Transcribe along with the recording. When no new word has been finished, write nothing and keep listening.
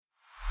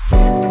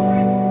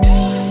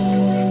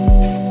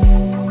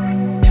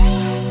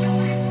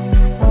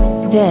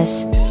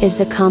This is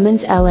the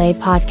Commons LA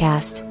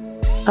podcast,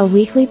 a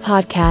weekly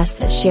podcast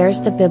that shares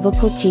the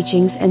biblical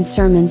teachings and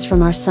sermons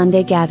from our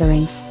Sunday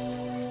gatherings.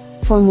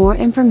 For more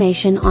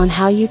information on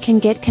how you can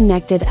get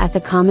connected at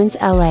the Commons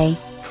LA,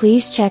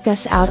 please check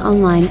us out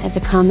online at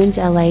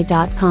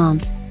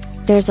thecommonsla.com.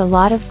 There's a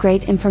lot of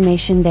great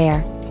information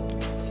there.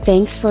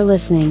 Thanks for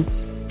listening.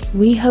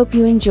 We hope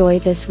you enjoy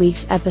this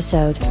week's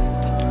episode.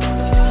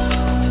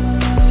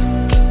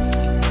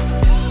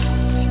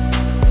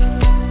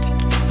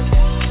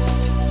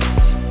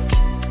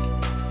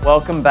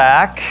 Welcome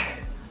back.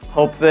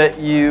 Hope that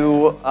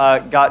you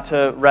got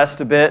to rest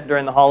a bit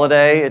during the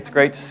holiday. It's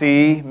great to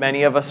see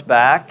many of us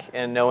back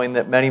and knowing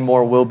that many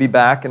more will be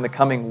back in the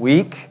coming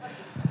week.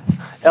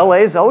 LA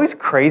is always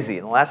crazy.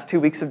 In the last 2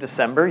 weeks of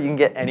December, you can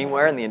get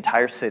anywhere in the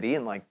entire city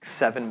in like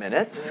 7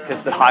 minutes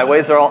because the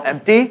highways are all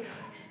empty.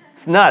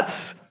 It's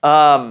nuts.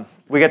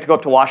 We got to go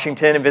up to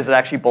Washington and visit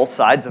actually both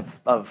sides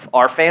of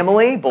our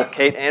family, both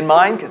Kate and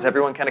mine, because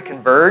everyone kind of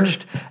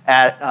converged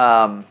at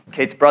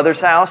Kate's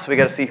brother's house. So we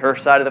got to see her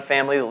side of the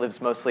family that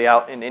lives mostly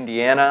out in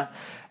Indiana.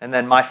 And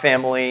then my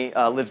family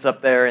lives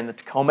up there in the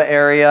Tacoma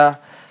area.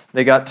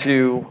 They got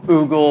to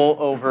oogle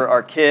over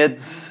our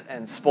kids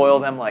and spoil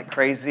them like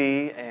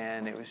crazy.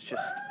 And it was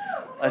just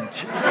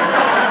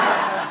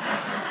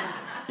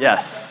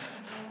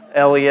yes,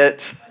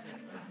 Elliot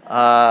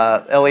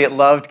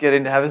loved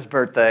getting to have his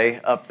birthday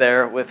up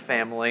there with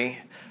family,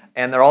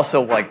 and they're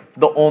also like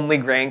the only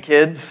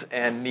grandkids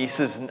and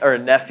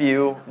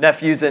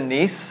nephews and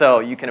niece. So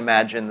you can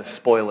imagine the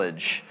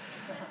spoilage.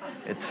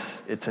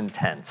 It's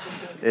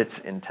intense. It's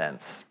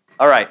intense.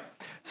 All right,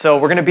 so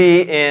we're going to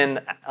be in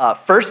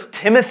 1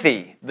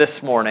 Timothy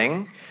this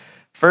morning.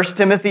 1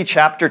 Timothy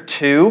chapter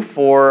 2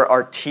 for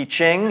our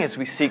teaching as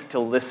we seek to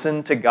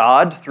listen to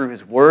God through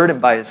His Word and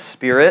by His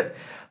Spirit.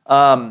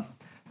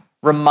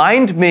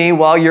 Remind me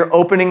while you're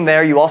opening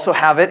there, you also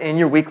have it in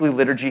your weekly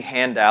liturgy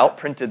handout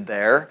printed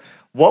there.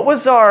 What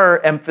was our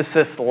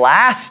emphasis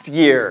last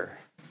year?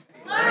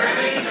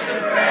 Learning to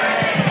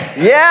pray.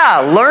 Yeah,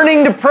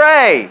 learning to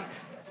pray.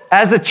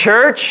 As a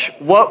church,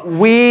 what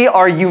we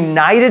are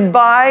united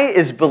by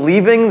is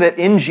believing that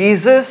in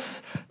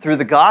Jesus, through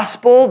the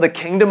gospel, the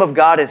kingdom of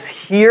God is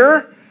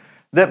here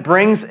that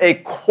brings a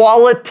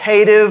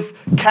qualitative,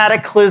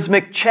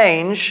 cataclysmic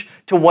change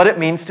to what it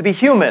means to be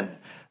human.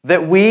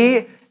 That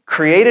we,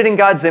 created in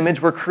God's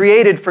image, were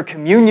created for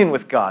communion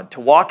with God,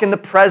 to walk in the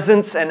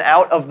presence and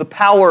out of the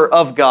power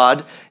of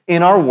God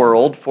in our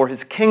world for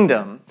His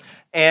kingdom.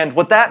 And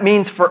what that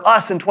means for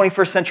us in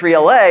 21st century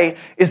LA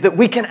is that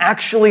we can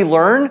actually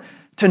learn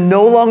to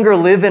no longer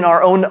live in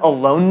our own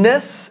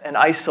aloneness and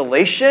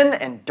isolation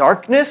and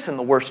darkness and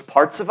the worst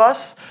parts of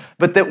us,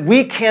 but that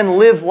we can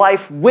live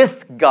life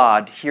with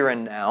God here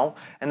and now,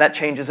 and that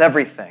changes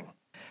everything.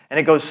 And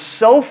it goes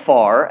so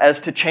far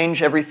as to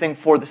change everything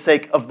for the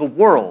sake of the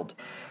world.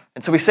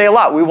 And so we say a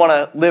lot, we want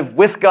to live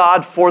with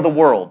God for the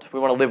world. We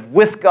want to live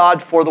with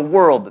God for the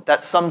world.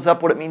 That sums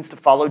up what it means to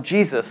follow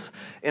Jesus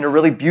in a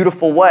really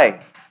beautiful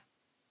way.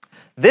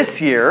 Last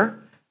year,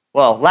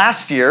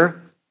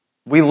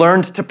 we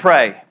learned to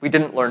pray. We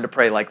didn't learn to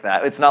pray like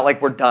that. It's not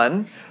like we're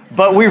done.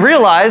 But we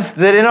realized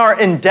that in our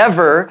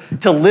endeavor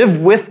to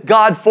live with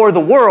God for the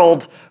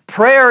world,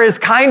 prayer is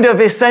kind of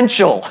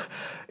essential.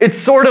 It's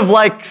sort of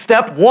like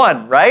step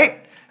one,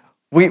 right?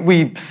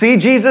 We see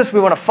Jesus, we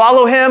want to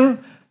follow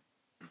Him.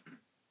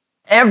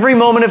 Every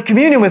moment of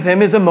communion with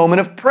Him is a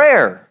moment of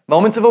prayer.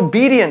 Moments of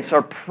obedience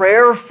are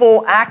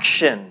prayerful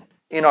action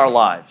in our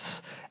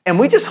lives. And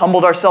we just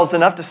humbled ourselves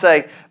enough to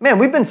say, man,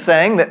 we've been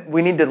saying that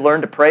we need to learn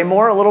to pray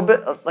more a little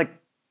bit, like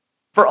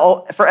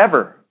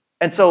forever.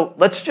 And so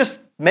let's just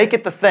make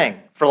it the thing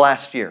for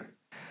last year.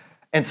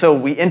 And so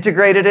we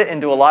integrated it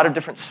into a lot of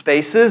different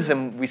spaces,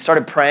 and we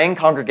started praying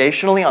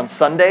congregationally on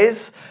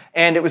Sundays,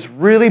 and it was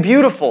really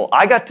beautiful.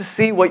 I got to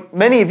see what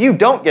many of you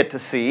don't get to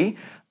see,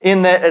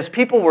 in that as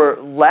people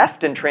were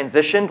left and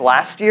transitioned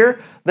last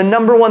year, the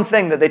number one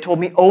thing that they told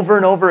me over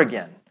and over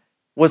again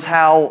was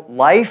how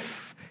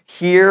life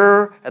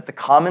here at the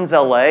Commons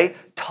LA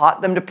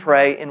taught them to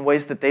pray in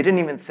ways that they didn't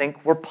even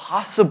think were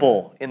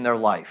possible in their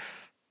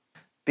life.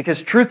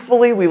 Because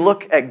truthfully, we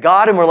look at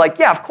God and we're like,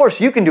 yeah, of course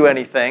you can do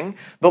anything,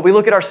 but we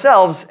look at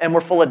ourselves and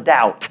we're full of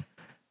doubt.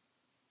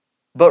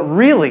 But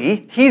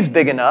really, He's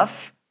big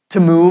enough to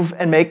move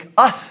and make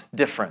us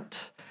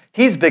different.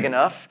 He's big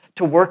enough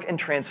to work and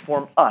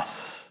transform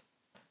us.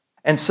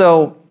 And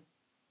so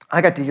I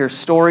got to hear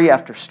story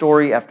after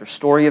story after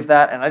story of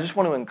that, and I just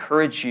want to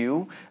encourage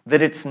you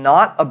that it's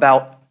not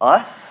about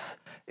us,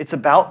 it's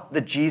about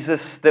the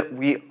Jesus that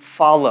we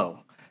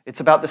follow. It's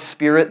about the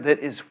Spirit that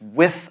is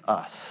with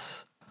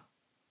us.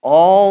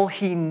 All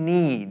He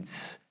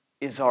needs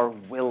is our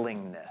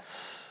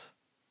willingness.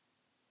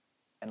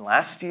 And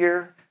last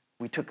year,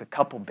 we took a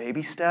couple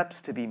baby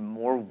steps to be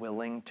more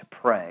willing to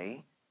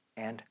pray,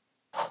 and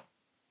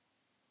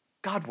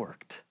God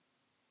worked.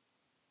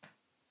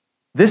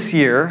 This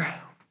year,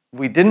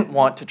 we didn't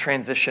want to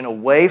transition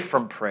away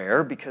from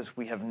prayer because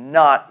we have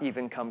not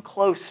even come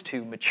close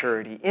to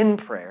maturity in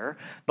prayer,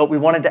 but we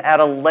wanted to add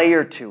a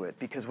layer to it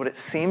because what it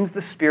seems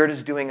the Spirit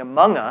is doing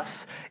among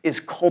us is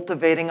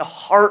cultivating a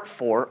heart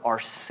for our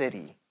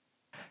city.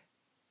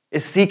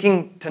 Is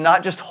seeking to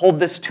not just hold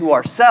this to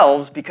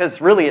ourselves, because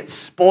really it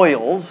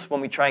spoils when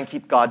we try and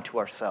keep God to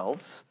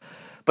ourselves,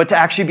 but to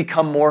actually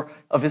become more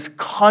of His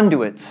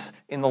conduits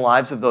in the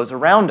lives of those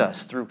around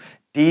us through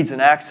deeds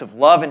and acts of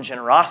love and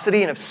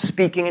generosity and of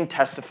speaking and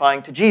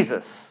testifying to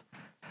Jesus.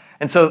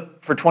 And so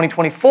for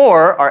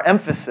 2024, our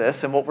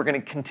emphasis and what we're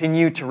going to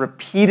continue to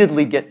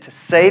repeatedly get to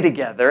say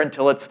together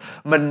until it's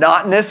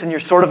monotonous and you're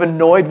sort of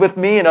annoyed with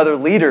me and other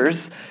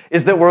leaders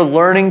is that we're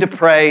learning to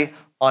pray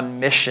on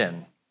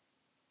mission.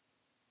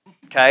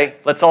 Okay?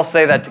 Let's all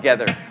say that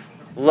together.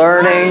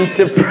 Learning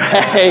to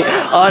pray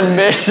on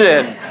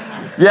mission.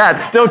 Yeah,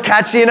 it's still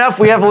catchy enough.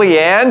 We have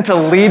Leanne to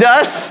lead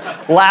us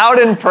loud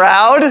and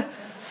proud.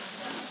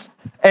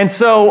 And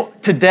so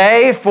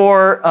today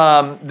for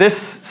this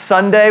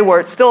Sunday, where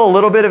it's still a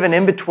little bit of an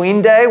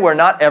in-between day, where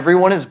not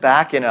everyone is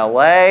back in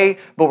LA,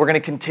 but we're going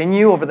to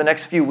continue over the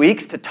next few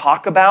weeks to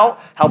talk about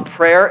how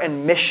prayer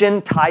and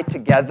mission tie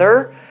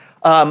together.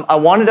 I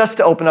wanted us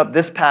to open up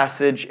this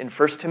passage in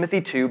 1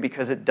 Timothy 2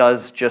 because it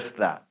does just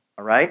that,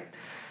 all right?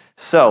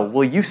 So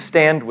will you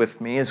stand with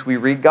me as we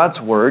read God's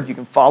Word? You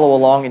can follow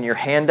along in your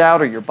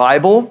handout or your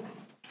Bible,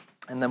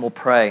 and then we'll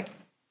pray.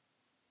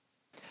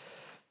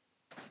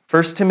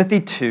 1 Timothy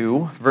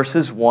 2,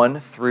 verses 1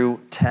 through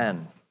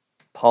 10.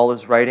 Paul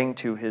is writing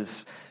to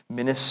his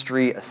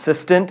ministry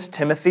assistant,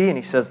 Timothy, and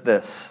he says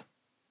this: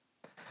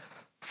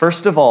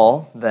 "First of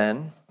all,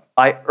 then,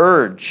 I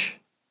urge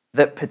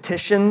that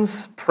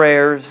petitions,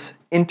 prayers,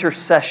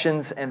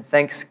 intercessions, and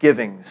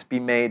thanksgivings be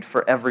made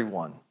for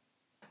everyone,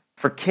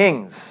 for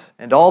kings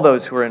and all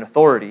those who are in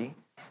authority,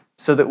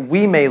 so that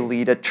we may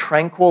lead a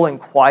tranquil and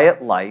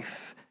quiet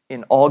life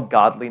in all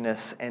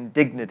godliness and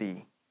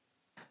dignity.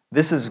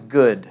 This is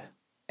good,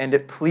 and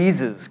it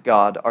pleases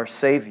God our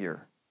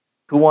Savior,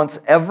 who wants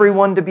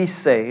everyone to be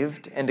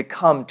saved and to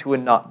come to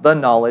the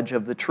knowledge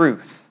of the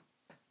truth.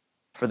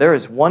 For there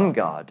is one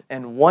God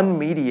and one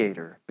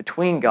mediator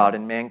between God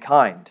and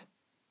mankind,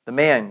 the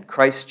man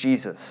Christ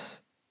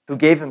Jesus, who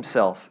gave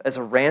himself as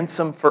a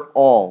ransom for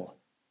all,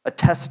 a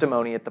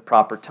testimony at the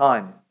proper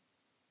time.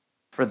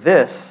 For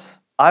this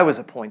I was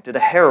appointed a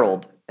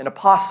herald, an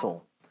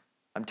apostle.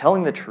 I'm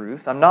telling the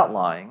truth, I'm not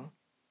lying,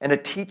 and a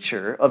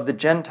teacher of the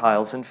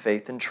Gentiles in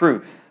faith and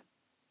truth.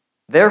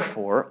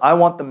 Therefore, I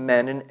want the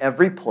men in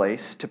every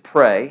place to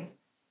pray,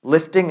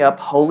 lifting up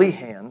holy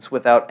hands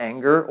without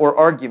anger or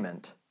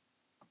argument.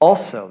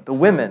 Also, the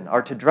women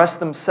are to dress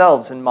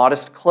themselves in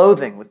modest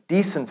clothing with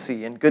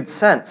decency and good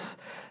sense,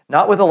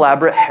 not with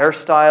elaborate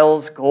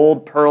hairstyles,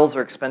 gold, pearls,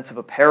 or expensive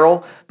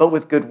apparel, but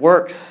with good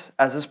works,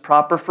 as is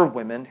proper for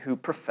women who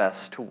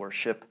profess to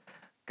worship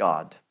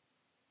God."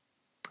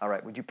 All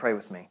right, would you pray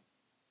with me?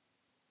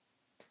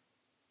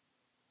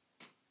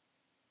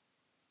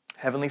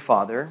 Heavenly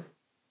Father,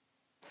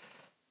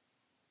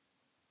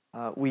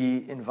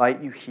 we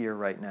invite you here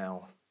right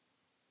now.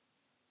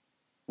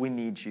 We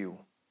need you.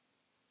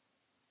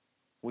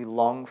 We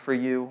long for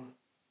you.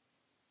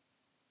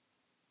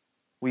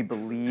 We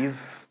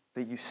believe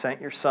that you sent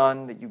your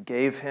Son, that you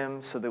gave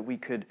him so that we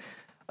could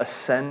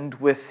ascend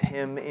with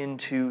him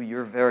into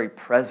your very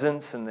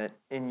presence, and that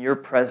in your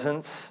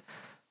presence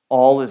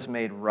all is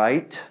made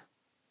right.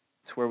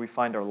 It's where we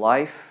find our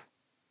life.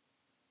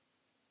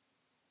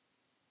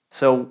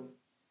 So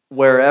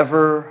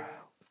wherever,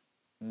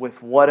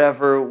 with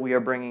whatever we are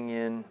bringing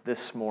in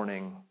this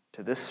morning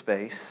to this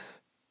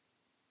space,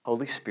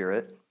 Holy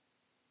Spirit,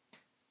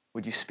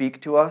 would you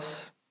speak to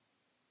us?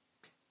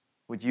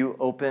 Would you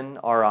open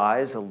our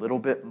eyes a little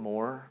bit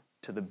more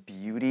to the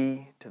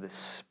beauty, to the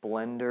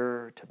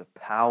splendor, to the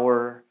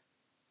power,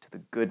 to the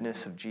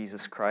goodness of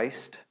Jesus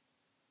Christ?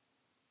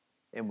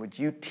 And would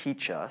you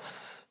teach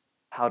us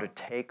how to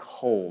take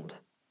hold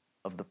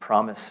of the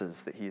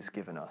promises that he has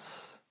given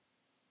us,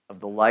 of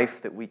the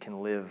life that we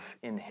can live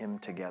in him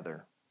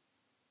together?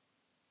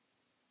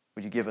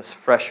 Would you give us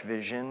fresh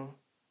vision?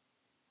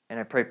 And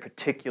I pray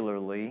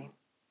particularly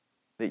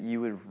that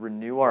you would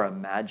renew our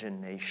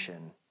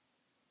imagination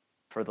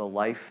for the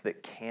life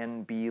that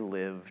can be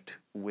lived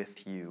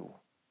with you.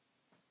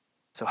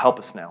 So help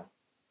us now.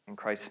 In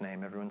Christ's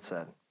name, everyone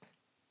said,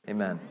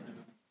 amen.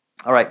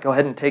 All right, go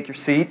ahead and take your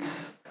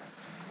seats.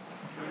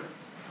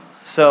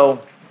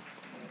 So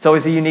it's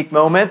always a unique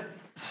moment.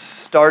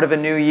 Start of a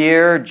new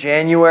year,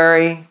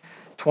 January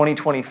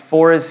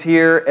 2024 is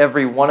here.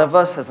 Every one of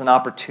us has an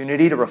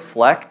opportunity to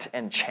reflect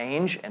and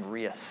change and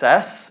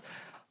reassess.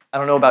 I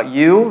don't know about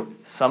you.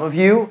 Some of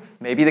you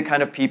may be the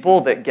kind of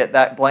people that get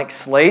that blank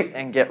slate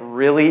and get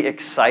really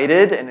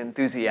excited and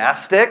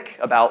enthusiastic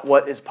about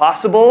what is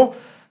possible.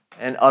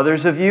 And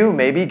others of you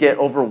maybe get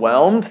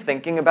overwhelmed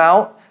thinking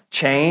about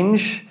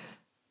change.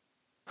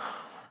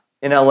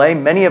 In LA,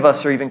 many of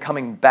us are even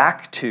coming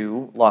back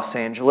to Los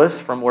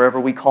Angeles from wherever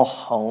we call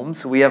home.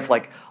 So we have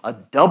like a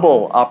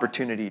double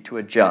opportunity to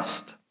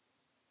adjust.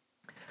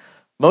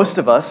 Most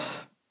of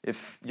us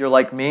if you're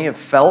like me, have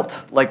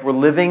felt like we're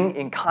living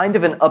in kind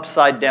of an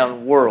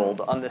upside-down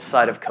world on this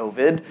side of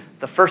COVID.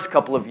 The first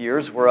couple of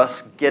years were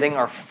us getting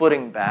our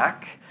footing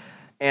back,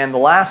 and the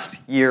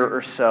last year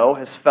or so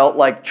has felt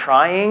like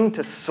trying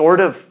to sort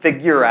of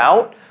figure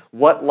out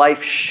what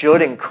life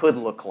should and could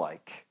look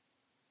like.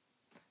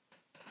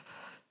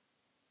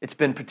 It's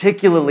been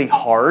particularly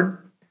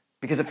hard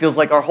because it feels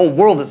like our whole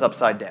world is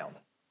upside down.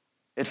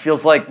 It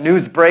feels like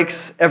news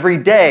breaks every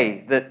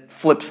day that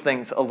flips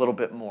things a little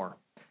bit more.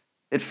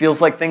 It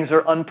feels like things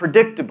are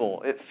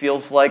unpredictable. It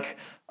feels like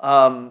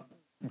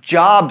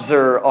jobs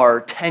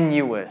are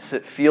tenuous.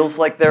 It feels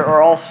like there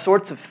are all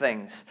sorts of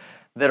things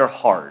that are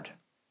hard.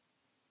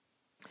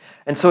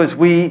 And so as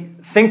we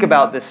think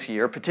about this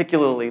year,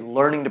 particularly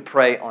learning to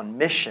pray on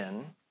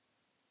mission,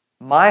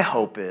 my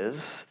hope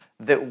is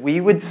that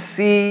we would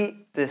see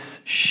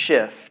this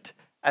shift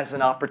as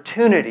an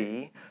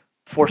opportunity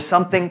for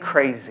something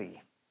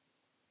crazy,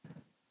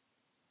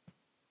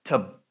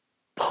 to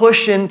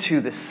push into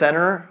the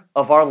center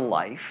of our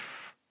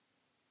life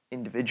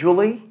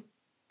individually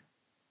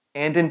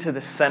and into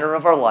the center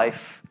of our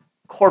life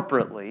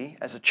corporately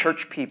as a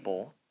church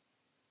people,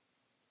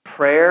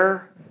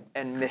 prayer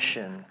and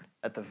mission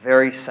at the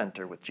very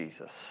center with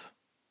Jesus.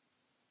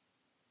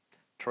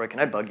 Troy, can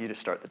I bug you to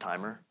start the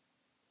timer?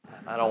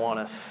 I don't want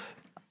us...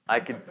 I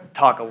could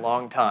talk a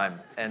long time,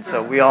 and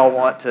so we all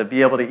want to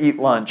be able to eat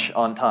lunch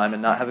on time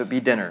and not have it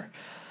be dinner.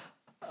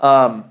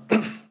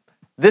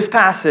 This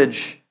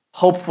passage,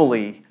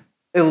 hopefully,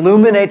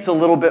 illuminates a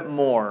little bit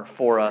more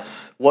for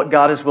us what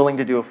God is willing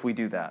to do if we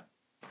do that.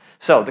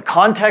 So, the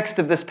context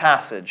of this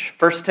passage,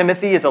 1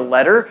 Timothy is a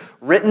letter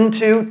written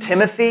to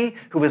Timothy,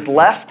 who was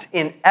left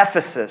in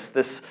Ephesus.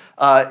 This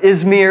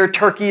Izmir,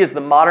 Turkey, is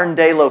the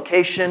modern-day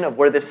location of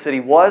where this city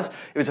was.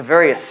 It was a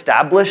very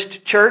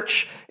established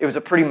church. It was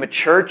a pretty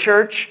mature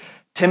church.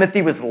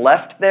 Timothy was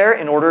left there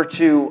in order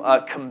to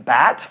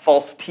combat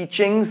false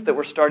teachings that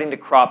were starting to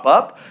crop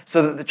up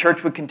so that the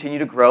church would continue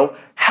to grow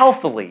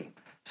healthily.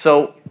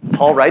 So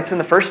Paul writes in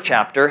the first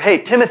chapter, hey,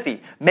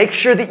 Timothy, make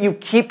sure that you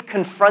keep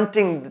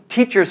confronting the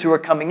teachers who are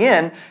coming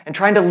in and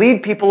trying to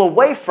lead people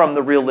away from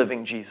the real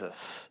living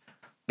Jesus.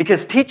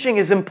 Because teaching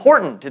is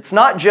important. It's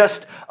not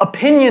just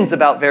opinions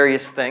about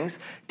various things.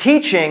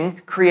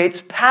 Teaching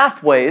creates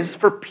pathways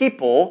for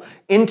people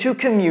into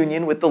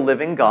communion with the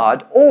living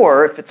God,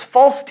 or, if it's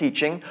false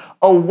teaching,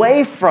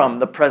 away from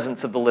the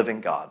presence of the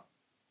living God.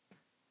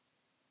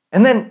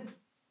 And then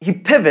he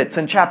pivots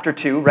in chapter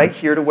 2 right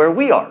here to where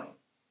we are.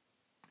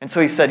 And so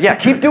he said, yeah,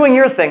 keep doing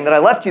your thing that I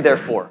left you there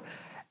for.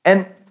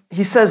 And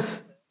he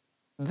says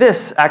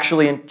this,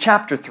 actually, in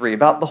chapter 3,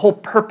 about the whole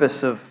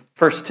purpose of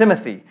 1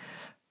 Timothy.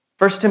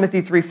 1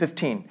 Timothy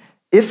 3:15,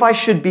 if I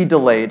should be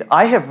delayed,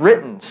 I have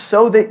written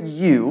so that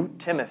you,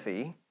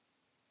 Timothy,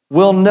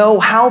 will know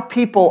how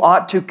people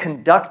ought to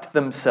conduct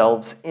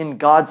themselves in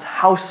God's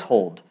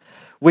household,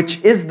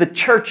 which is the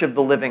church of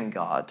the living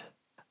God,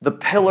 the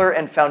pillar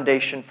and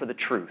foundation for the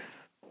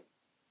truth.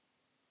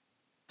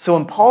 So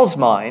in Paul's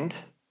mind,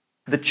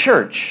 the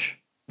church,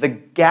 the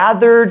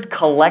gathered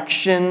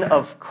collection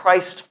of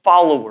Christ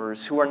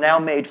followers who are now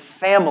made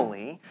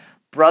family,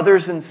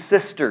 brothers and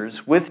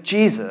sisters with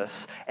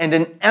Jesus, and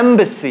an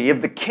embassy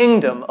of the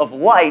kingdom of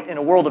light in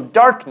a world of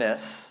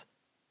darkness,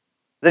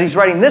 that he's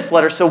writing this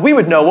letter so we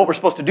would know what we're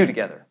supposed to do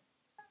together.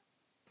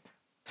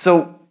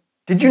 So,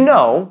 did you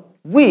know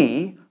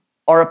we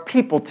are a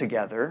people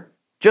together,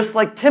 just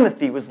like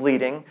Timothy was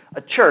leading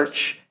a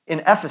church in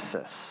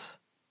Ephesus,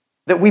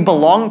 that we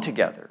belong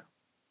together?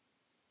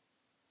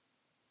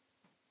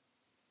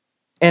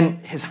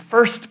 And his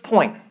first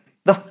point,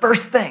 the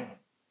first thing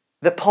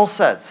that Paul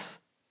says,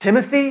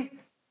 Timothy,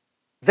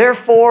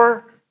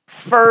 therefore,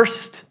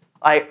 first,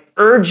 I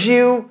urge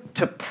you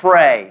to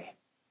pray.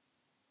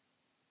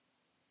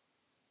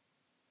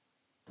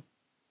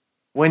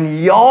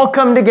 When y'all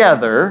come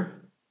together,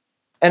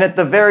 and at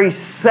the very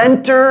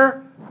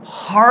center,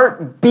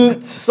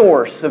 heartbeat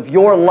source of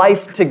your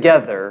life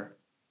together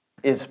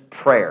is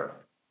prayer.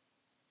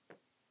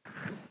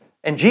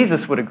 And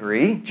Jesus would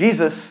agree.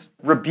 Jesus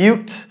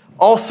rebuked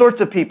all sorts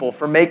of people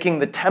for making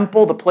the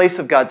temple, the place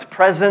of God's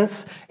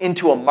presence,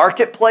 into a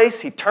marketplace.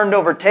 He turned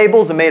over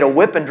tables and made a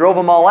whip and drove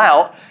them all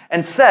out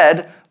and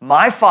said,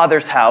 my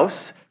Father's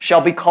house shall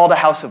be called a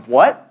house of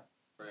what?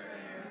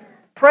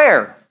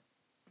 Prayer.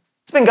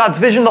 It's been God's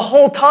vision the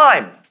whole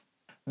time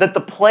that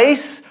the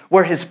place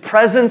where his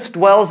presence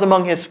dwells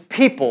among his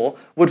people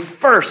would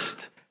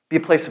first be a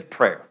place of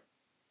prayer.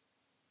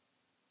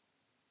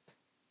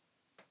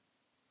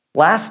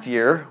 Last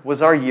year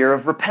was our year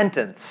of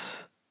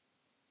repentance,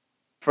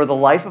 for the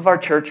life of our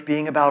church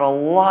being about a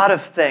lot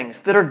of things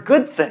that are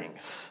good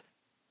things.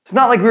 It's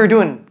not like we were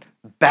doing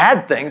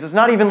bad things. It's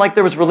not even like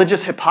there was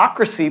religious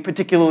hypocrisy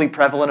particularly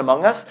prevalent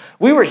among us.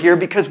 We were here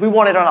because we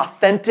wanted an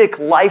authentic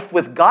life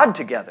with God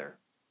together.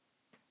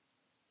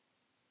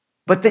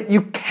 But that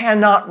you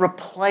cannot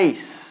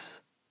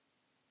replace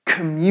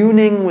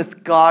communing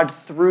with God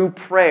through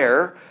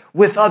prayer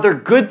with other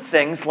good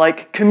things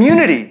like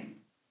community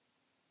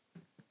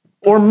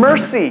or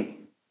mercy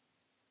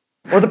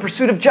or the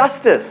pursuit of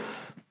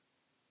justice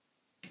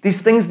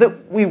these things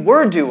that we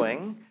were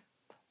doing,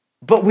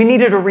 but we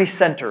needed a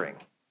recentering.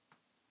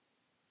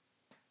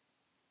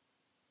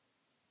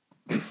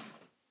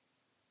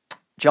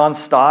 John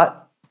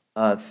Stott,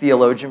 a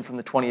theologian from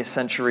the 20th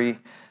century,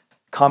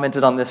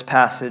 commented on this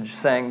passage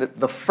saying that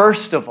the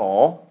first of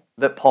all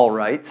that Paul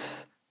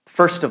writes,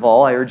 first of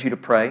all, I urge you to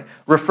pray,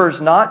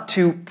 refers not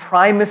to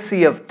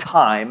primacy of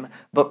time,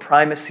 but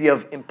primacy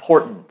of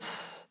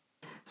importance.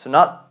 So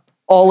not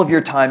all of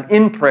your time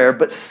in prayer,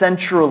 but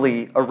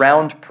centrally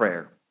around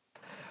prayer.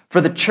 For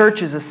the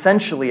church is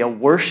essentially a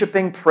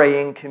worshiping,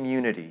 praying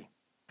community.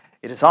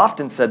 It is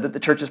often said that the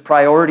church's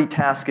priority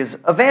task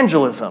is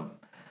evangelism,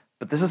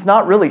 but this is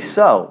not really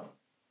so.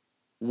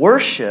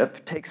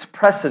 Worship takes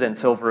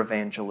precedence over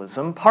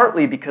evangelism,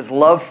 partly because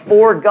love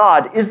for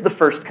God is the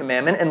first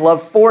commandment and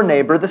love for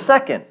neighbor the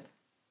second.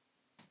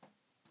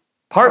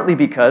 Partly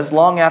because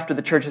long after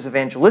the church's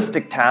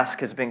evangelistic task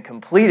has been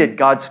completed,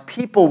 God's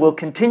people will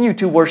continue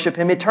to worship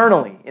him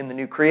eternally in the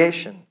new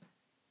creation.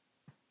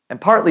 And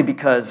partly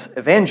because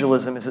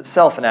evangelism is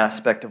itself an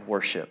aspect of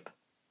worship.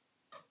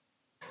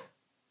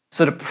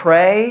 So to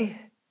pray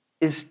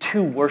is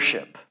to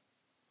worship.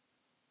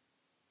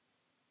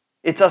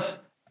 It's us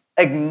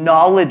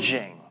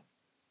acknowledging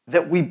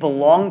that we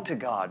belong to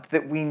God,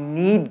 that we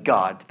need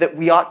God, that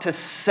we ought to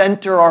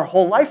center our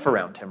whole life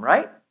around him,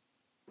 right?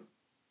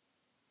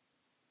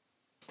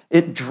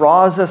 It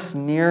draws us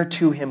near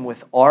to him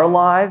with our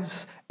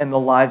lives and the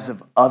lives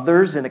of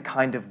others in a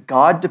kind of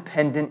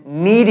God-dependent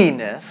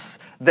neediness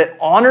that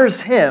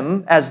honors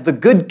him as the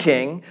good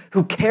king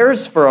who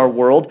cares for our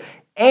world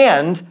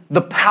and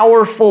the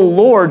powerful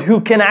Lord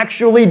who can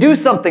actually do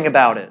something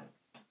about it.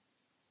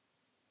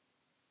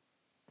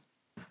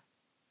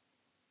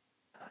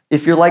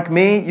 If you're like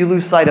me, you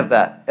lose sight of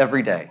that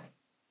every day.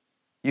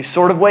 You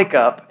sort of wake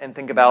up and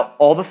think about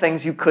all the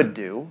things you could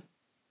do,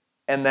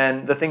 and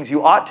then the things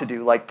you ought to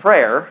do, like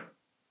prayer,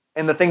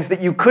 and the things that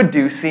you could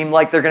do seem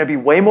like they're going to be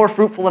way more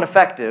fruitful and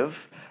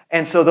effective,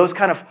 and so those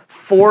kind of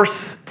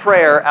force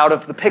prayer out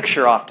of the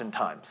picture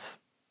oftentimes.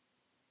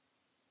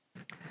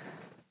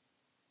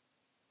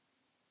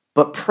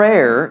 But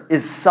prayer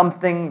is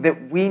something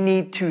that we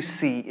need to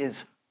see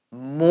is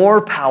more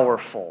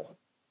powerful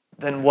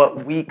than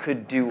what we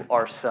could do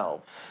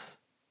ourselves.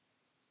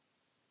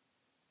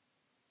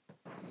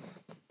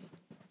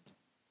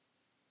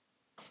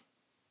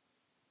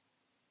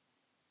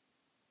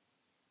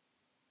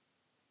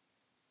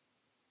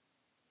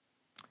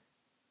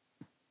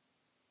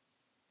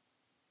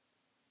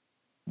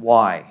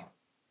 Why?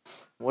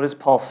 What does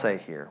Paul say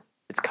here?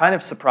 It's kind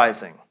of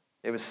surprising.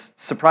 It was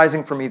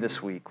surprising for me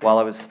this week while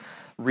I was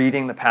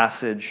reading the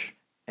passage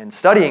and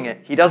studying it.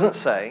 He doesn't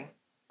say,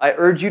 I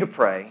urge you to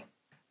pray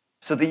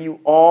so that you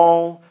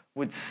all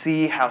would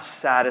see how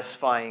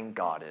satisfying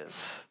God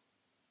is.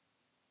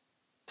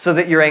 So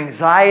that your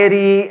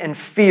anxiety and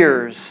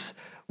fears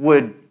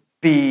would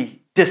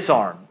be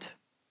disarmed.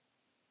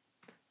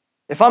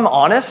 If I'm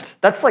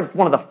honest, that's like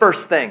one of the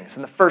first things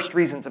and the first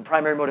reasons and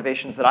primary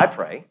motivations that I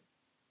pray.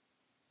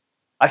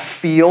 I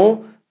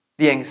feel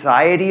the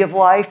anxiety of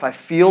life. I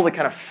feel the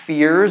kind of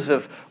fears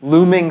of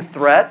looming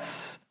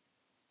threats.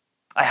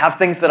 I have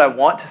things that I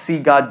want to see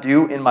God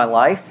do in my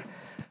life.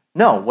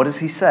 No, what does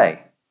he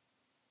say?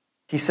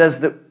 He says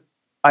that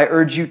I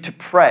urge you to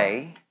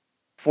pray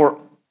for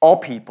all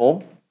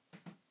people.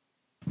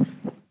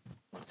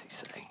 What does he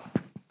say?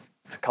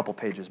 It's a couple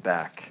pages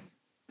back.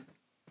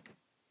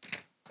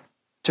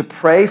 To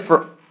pray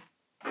for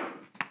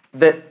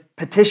that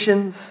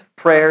petitions,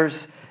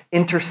 prayers,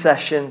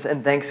 intercessions,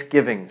 and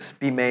thanksgivings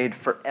be made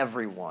for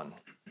everyone.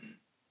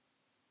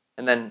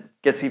 And then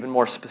gets even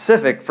more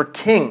specific, for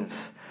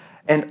kings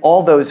and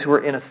all those who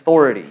are in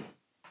authority.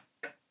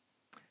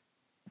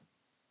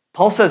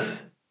 Paul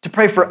says to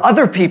pray for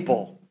other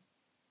people.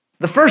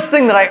 The first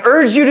thing that I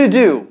urge you to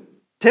do,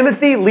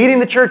 Timothy, leading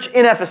the church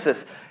in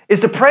Ephesus, is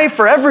to pray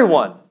for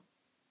everyone.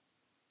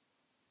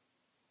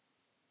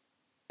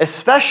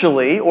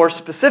 Especially, or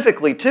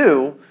specifically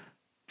too,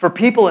 for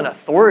people in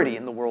authority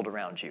in the world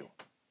around you.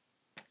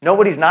 Know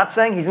what he's not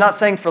saying? He's not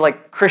saying for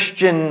like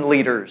Christian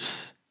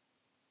leaders.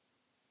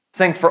 He's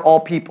saying for all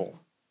people.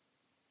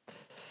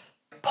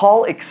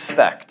 Paul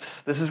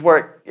expects, this is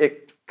where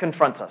it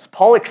confronts us.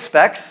 Paul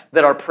expects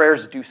that our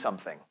prayers do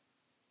something.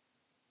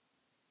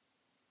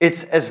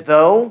 It's as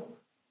though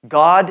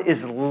God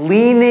is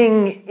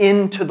leaning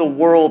into the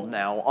world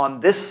now on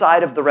this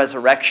side of the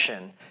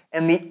resurrection,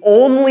 and the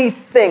only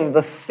thing,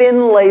 the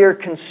thin layer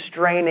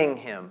constraining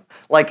him,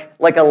 like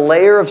a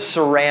layer of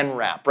saran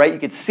wrap, right? You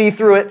could see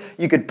through it,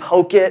 you could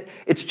poke it,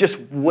 it's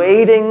just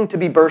waiting to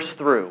be burst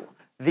through.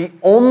 The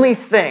only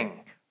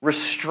thing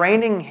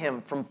restraining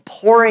him from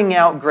pouring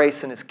out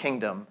grace in his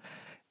kingdom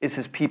is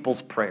his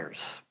people's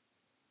prayers.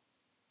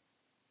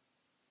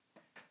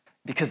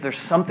 Because there's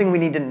something we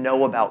need to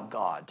know about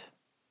God.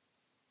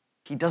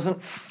 He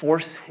doesn't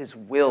force his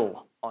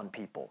will on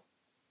people.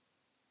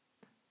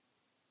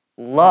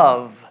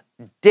 Love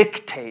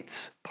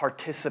dictates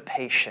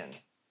participation.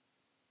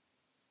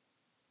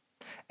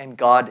 And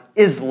God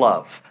is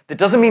love. That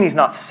doesn't mean he's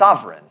not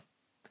sovereign.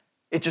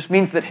 It just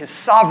means that his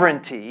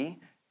sovereignty,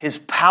 his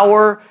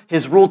power,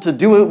 his rule to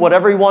do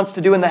whatever he wants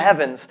to do in the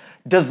heavens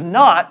does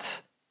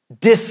not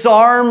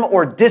disarm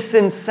or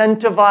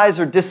disincentivize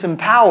or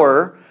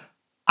disempower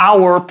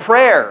our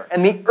prayer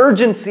and the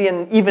urgency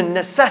and even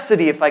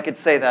necessity, if I could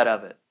say that,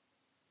 of it.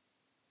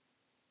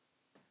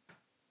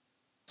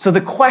 So the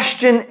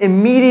question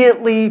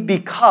immediately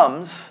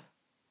becomes,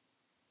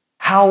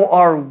 how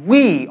are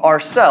we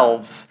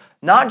ourselves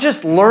not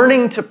just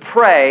learning to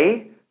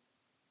pray,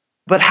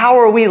 but how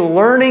are we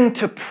learning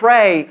to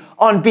pray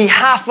on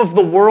behalf of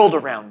the world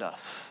around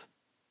us?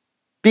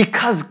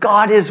 Because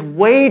God is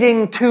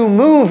waiting to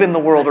move in the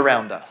world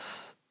around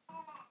us.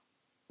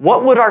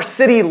 What would our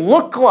city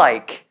look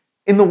like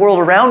in the world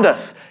around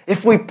us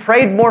if we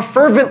prayed more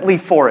fervently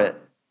for it?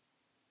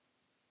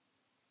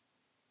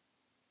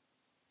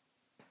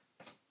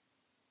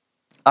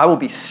 I will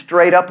be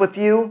straight up with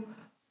you.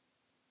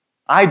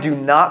 I do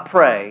not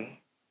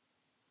pray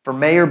for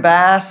Mayor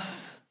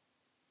Bass,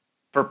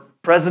 for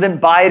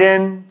President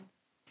Biden,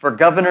 for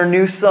Governor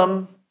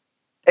Newsom,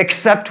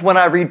 except when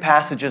I read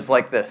passages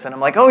like this. And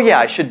I'm like, oh yeah,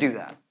 I should do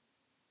that.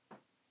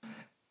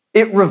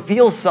 It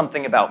reveals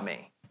something about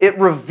me. It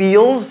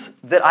reveals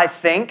that I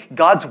think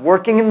God's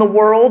working in the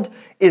world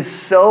is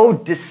so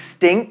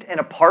distinct and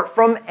apart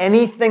from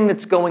anything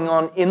that's going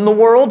on in the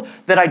world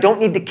that I don't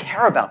need to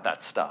care about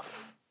that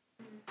stuff.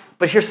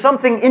 But here's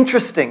something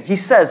interesting. He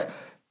says,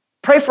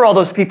 pray for all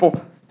those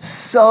people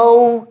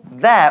so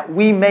that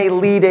we may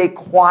lead a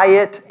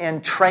quiet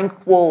and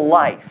tranquil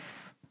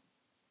life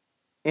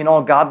in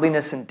all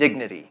godliness and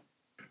dignity.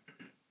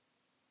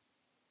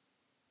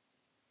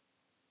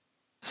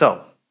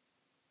 So,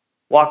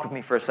 walk with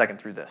me for a second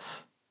through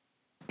this.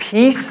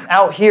 Peace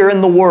out here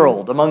in the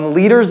world among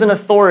leaders and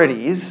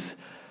authorities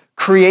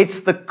creates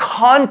the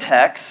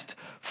context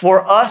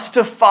for us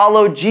to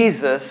follow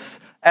Jesus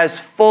as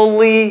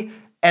fully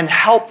and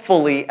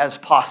helpfully as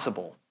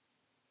possible,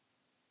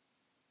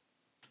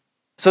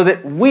 so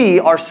that we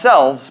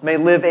ourselves may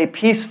live a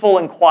peaceful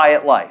and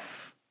quiet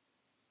life.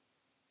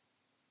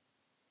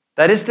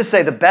 That is to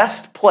say, the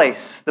best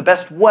place, the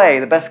best way,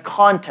 the best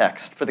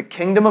context for the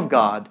kingdom of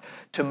God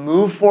to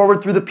move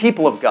forward through the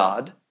people of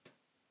God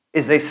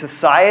is a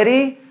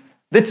society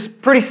that's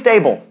pretty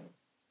stable.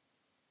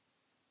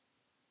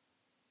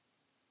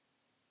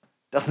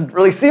 Doesn't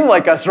really seem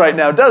like us right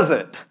now, does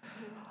it?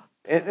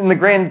 In the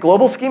grand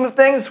global scheme of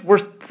things, we're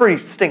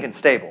pretty stinking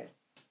stable.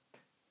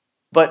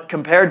 But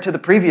compared to the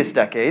previous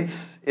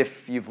decades,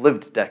 if you've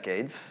lived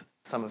decades,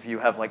 some of you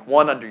have like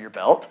one under your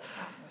belt,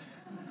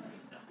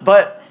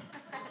 but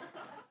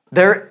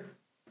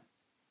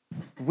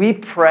we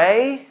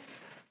pray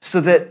so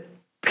that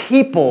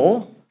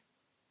people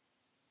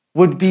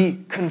would be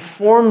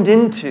conformed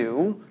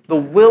into the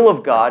will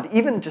of God,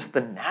 even just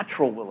the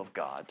natural will of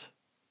God,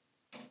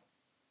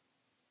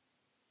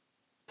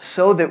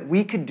 so that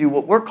we could do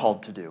what we're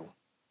called to do,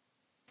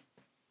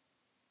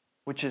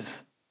 which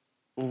is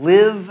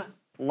live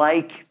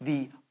like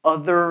the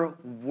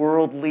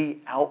otherworldly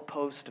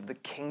outpost of the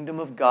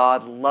kingdom of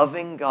God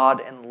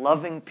and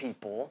loving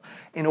people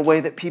in a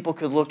way that people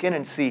could look in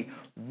and see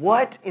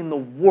what in the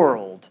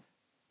world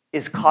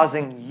is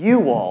causing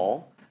you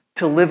all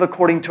to live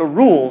according to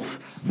rules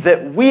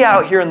that we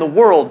out here in the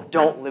world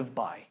don't live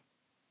by.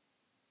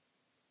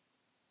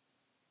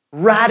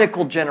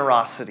 Radical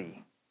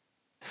generosity,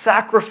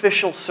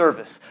 sacrificial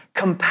service,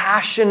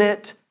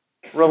 compassionate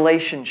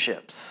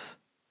relationships,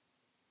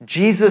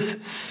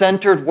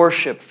 Jesus-centered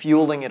worship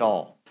fueling it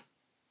all.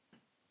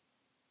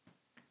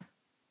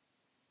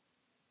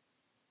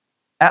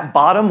 At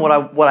bottom,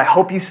 what I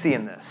hope you see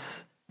in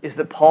this is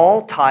that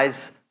Paul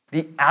ties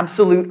the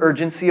absolute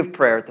urgency of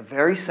prayer at the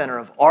very center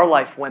of our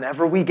life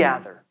whenever we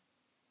gather,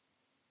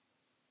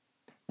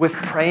 with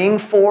praying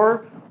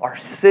for our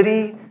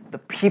city, the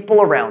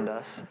people around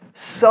us,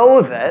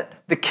 so that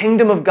the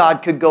kingdom of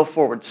God could go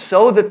forward,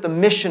 so that the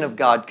mission of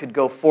God could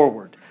go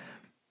forward.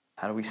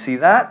 How do we see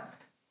that?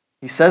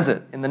 He says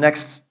it in the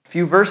next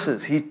few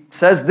verses. He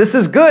says, this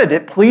is good.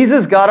 It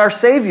pleases God our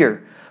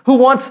Savior, who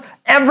wants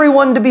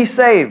everyone to be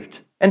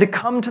saved and to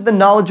come to the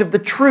knowledge of the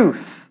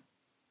truth.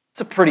 It's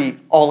a pretty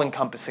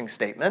all-encompassing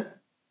statement.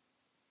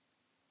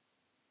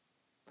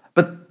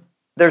 But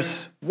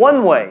there's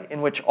one way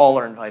in which all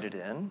are invited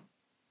in.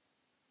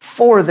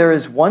 For there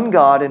is one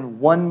God and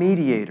one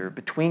mediator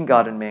between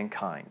God and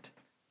mankind,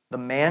 the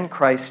man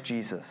Christ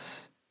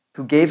Jesus,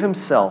 who gave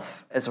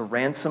himself as a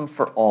ransom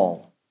for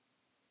all,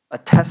 a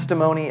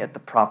testimony at the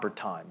proper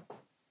time.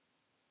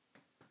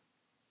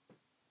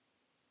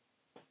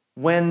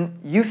 When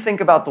you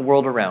think about the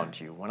world around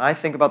you, when I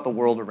think about the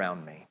world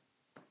around me,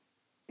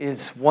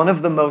 is one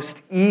of the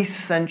most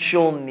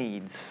essential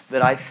needs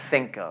that I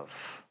think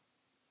of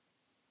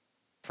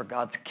for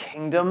God's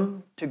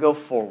kingdom to go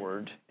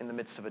forward in the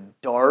midst of a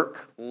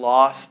dark,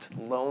 lost,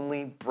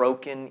 lonely,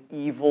 broken,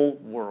 evil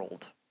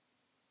world.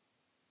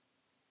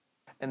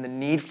 And the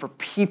need for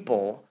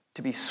people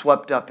to be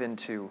swept up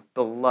into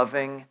the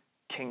loving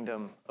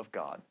kingdom of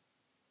God.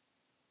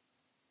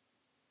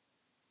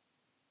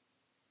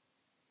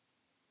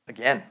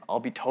 Again, I'll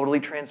be totally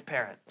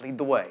transparent. Lead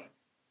the way.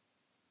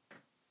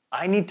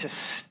 I need to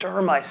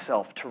stir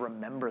myself to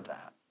remember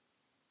that.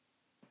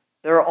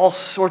 There are all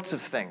sorts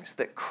of things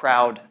that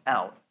crowd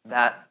out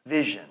that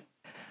vision.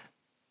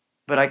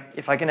 But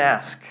if I can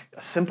ask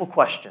a simple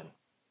question,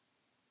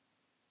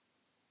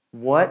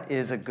 what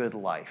is a good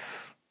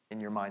life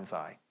in your mind's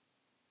eye?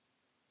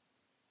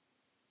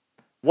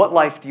 What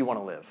life do you want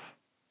to live?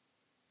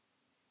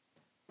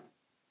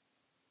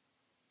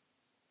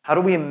 How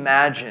do we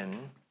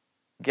imagine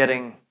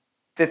getting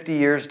 50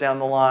 years down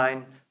the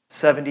line,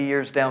 70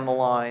 years down the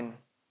line,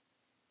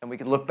 and we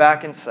could look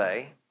back and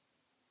say,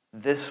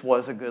 this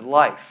was a good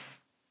life?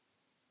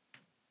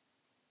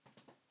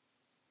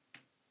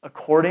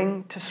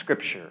 According to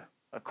Scripture,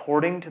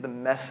 according to the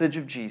message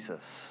of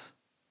Jesus,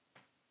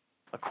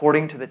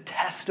 according to the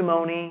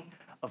testimony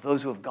of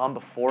those who have gone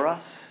before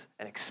us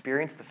and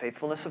experienced the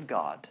faithfulness of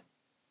God,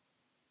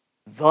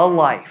 the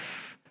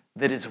life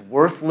that is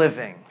worth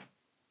living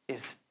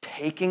is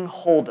taking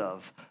hold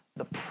of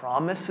the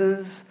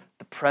promises,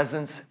 the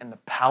presence, and the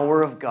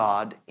power of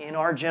God in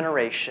our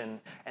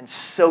generation and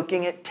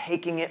soaking it,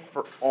 taking it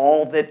for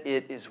all that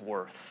it is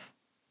worth.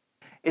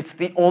 It's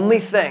the only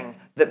thing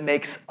that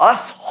makes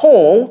us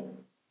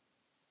whole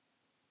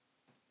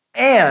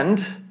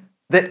and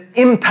that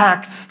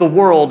impacts the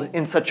world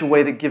in such a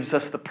way that gives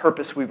us the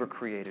purpose we were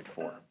created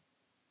for.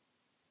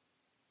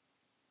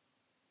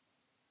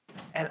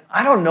 And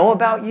I don't know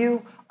about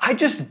you, I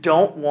just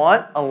don't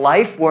want a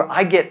life where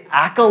I get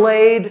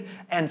accolade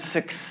and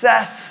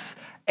success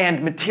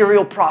and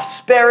material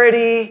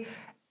prosperity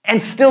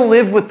and still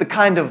live with the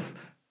kind of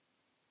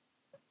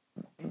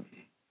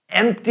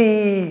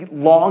empty,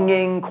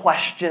 longing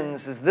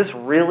questions. Is this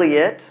really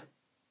it?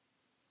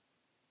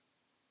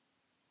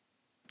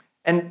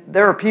 And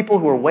there are people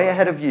who are way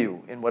ahead of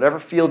you in whatever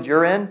field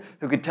you're in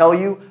who could tell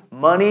you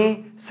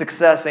money,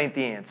 success ain't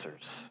the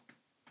answers.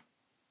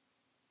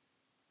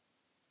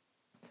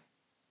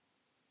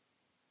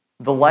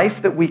 The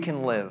life that we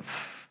can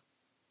live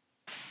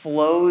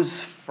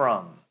flows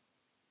from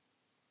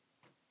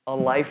a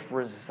life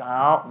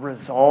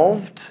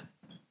resolved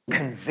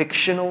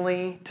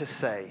convictionally to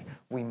say,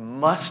 we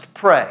must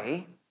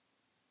pray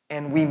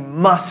and we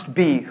must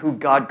be who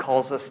God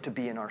calls us to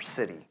be in our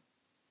city.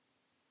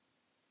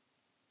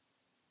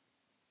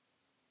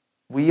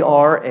 We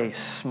are a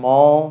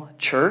small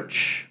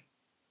church,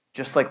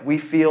 just like we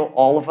feel,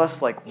 all of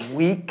us, like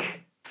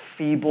weak,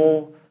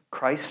 feeble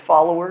Christ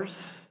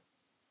followers.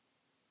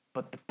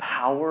 But the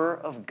power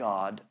of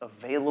God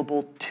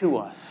available to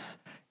us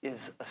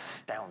is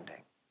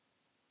astounding.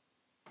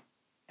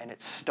 And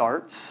it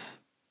starts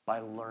by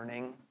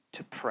learning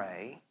to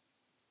pray,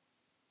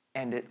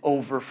 and it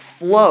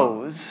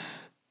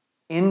overflows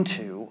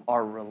into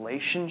our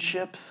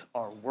relationships,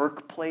 our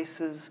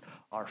workplaces,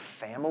 our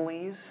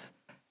families,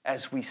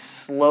 as we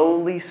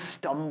slowly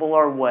stumble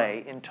our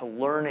way into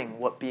learning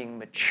what being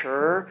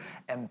mature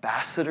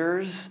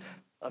ambassadors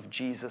of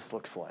Jesus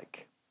looks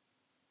like.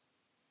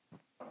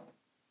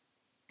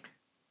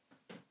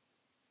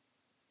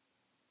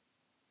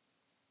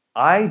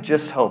 I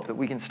just hope that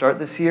we can start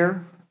this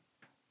year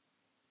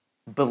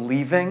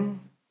believing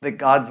that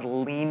God's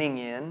leaning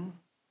in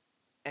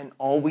and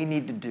all we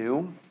need to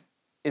do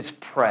is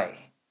pray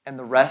and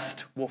the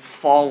rest will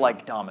fall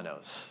like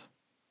dominoes.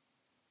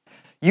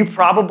 You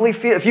probably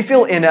feel, if you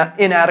feel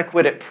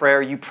inadequate at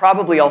prayer, you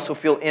probably also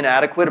feel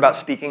inadequate about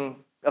speaking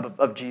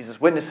of Jesus,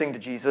 witnessing to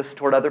Jesus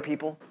toward other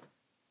people.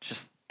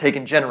 Just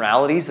taking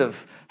generalities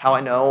of how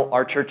I know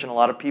our church and a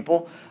lot of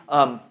people.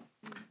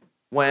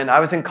 When I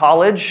was in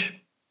college,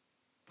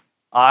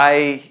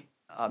 I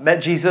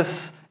met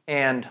Jesus,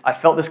 and I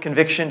felt this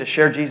conviction to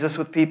share Jesus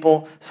with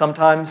people.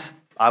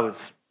 Sometimes I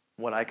was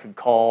what I could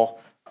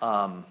call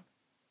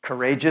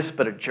courageous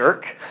but a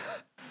jerk,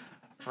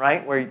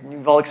 right? Where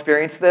you've all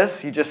experienced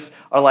this. You just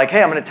are like,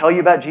 hey, I'm going to tell you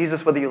about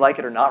Jesus whether you like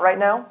it or not right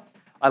now.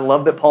 I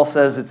love that Paul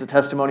says it's a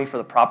testimony for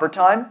the proper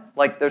time.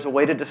 Like there's a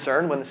way to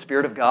discern when the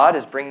Spirit of God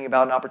is bringing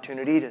about an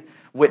opportunity to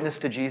witness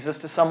to Jesus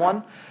to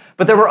someone.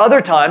 But there were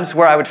other times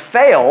where I would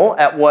fail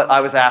at what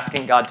I was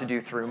asking God to do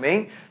through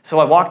me. So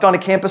I walked onto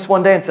campus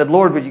one day and said,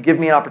 Lord, would you give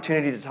me an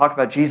opportunity to talk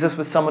about Jesus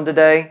with someone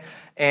today?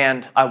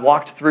 And I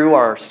walked through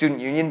our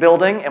student union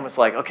building and was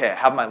like, okay, I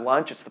have my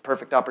lunch. It's the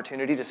perfect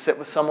opportunity to sit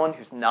with someone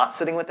who's not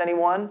sitting with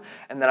anyone.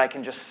 And then I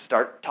can just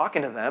start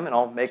talking to them and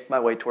I'll make my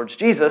way towards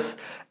Jesus.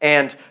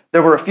 And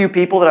there were a few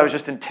people that I was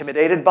just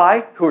intimidated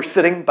by who were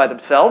sitting by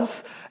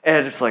themselves.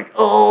 And it's like,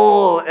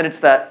 oh, and it's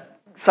that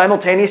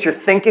simultaneous, you're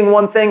thinking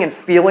one thing and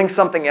feeling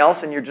something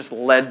else, and you're just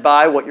led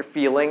by what you're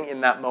feeling in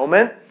that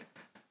moment.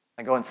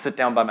 I go and sit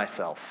down by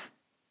myself.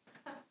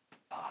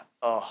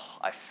 Oh,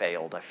 I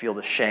failed. I feel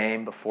the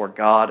shame before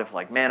God of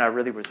like, man, I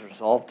really was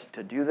resolved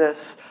to do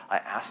this. I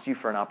asked you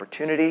for an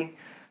opportunity.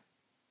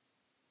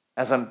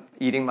 As I'm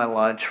eating my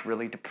lunch,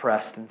 really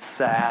depressed and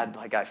sad,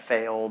 like I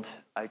failed.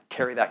 I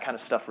carry that kind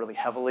of stuff really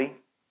heavily.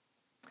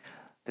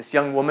 This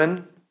young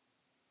woman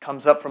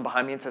comes up from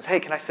behind me and says, hey,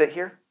 can I sit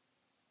here?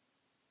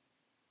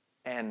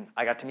 And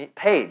I got to meet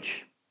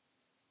Paige.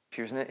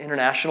 She was an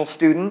international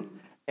student,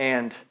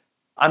 and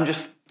I'm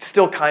just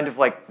still kind of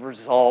like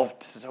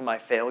resolved to my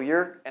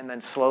failure, and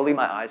then slowly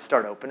my eyes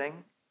start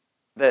opening,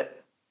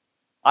 that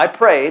I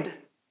prayed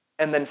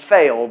and then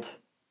failed,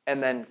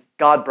 and then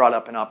God brought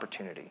up an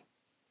opportunity.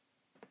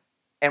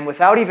 And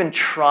without even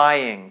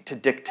trying to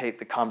dictate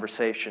the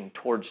conversation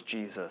towards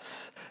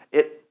Jesus,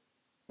 it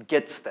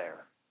gets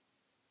there.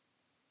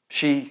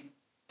 She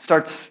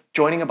starts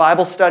joining a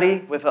Bible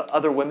study with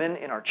other women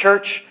in our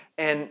church,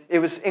 and it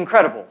was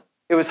incredible.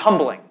 It was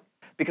humbling,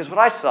 because what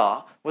I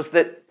saw was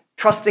that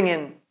trusting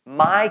in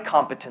my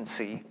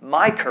competency,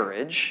 my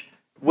courage,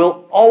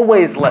 will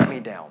always let me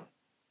down.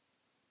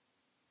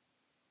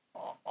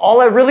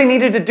 All I really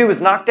needed to do was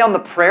knock down the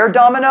prayer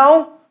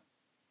domino.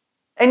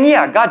 And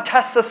yeah, God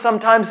tests us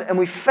sometimes and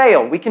we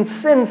fail. We can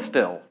sin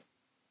still.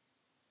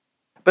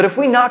 But if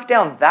we knock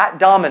down that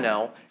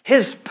domino,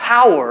 His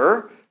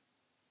power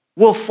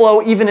will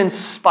flow even in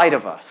spite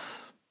of us.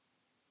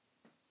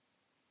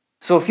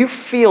 So if you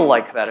feel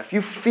like that, if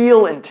you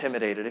feel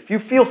intimidated, if you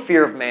feel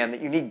fear of man,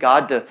 that you need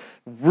God to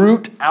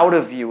root out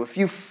of you, if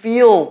you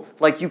feel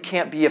like you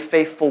can't be a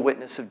faithful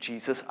witness of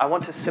Jesus, I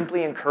want to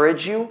simply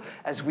encourage you,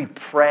 as we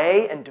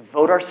pray and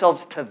devote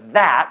ourselves to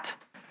that,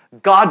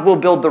 God will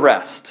build the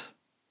rest.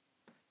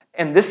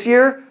 And this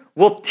year,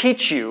 we'll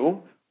teach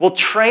you, we'll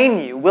train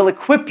you, we'll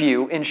equip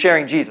you in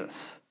sharing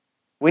Jesus.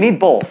 We need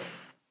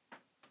both.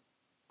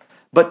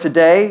 But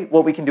today,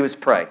 what we can do is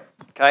pray,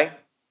 okay?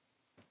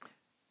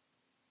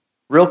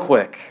 Real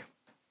quick,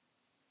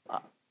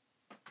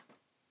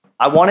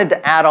 I wanted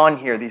to add on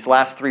here these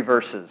last 3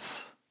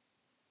 verses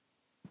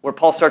where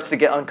Paul starts to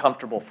get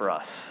uncomfortable for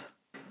us.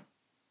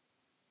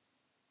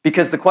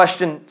 Because the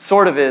question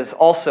sort of is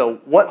also,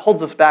 what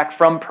holds us back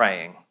from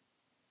praying?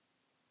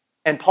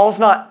 And Paul's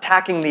not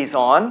tacking these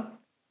on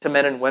to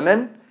men and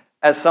women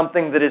as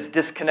something that is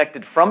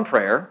disconnected from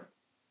prayer,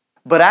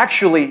 but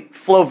actually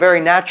flow very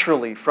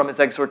naturally from his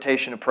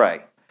exhortation to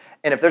pray.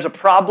 And if there's a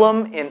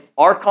problem in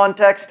our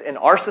context, in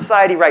our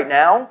society right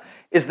now,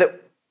 is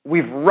that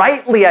we've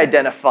rightly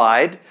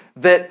identified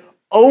that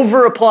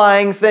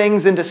over-applying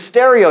things into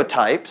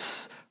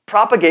stereotypes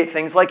propagate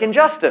things like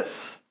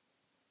injustice.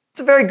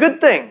 It's a very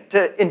good thing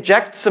to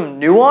inject some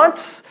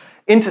nuance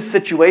into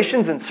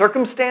situations and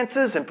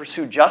circumstances and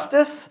pursue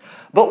justice.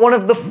 But one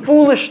of the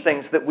foolish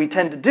things that we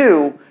tend to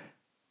do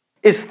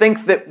is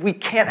think that we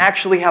can't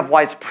actually have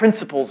wise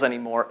principles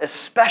anymore,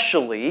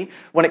 especially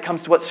when it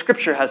comes to what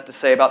Scripture has to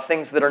say about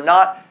things that are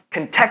not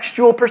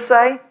contextual per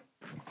se.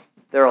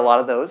 There are a lot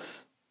of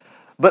those.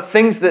 But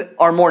things that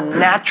are more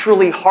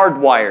naturally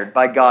hardwired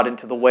by God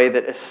into the way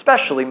that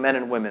especially men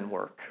and women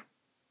work.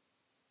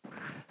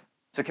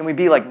 So can we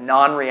be like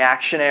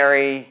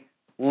non-reactionary,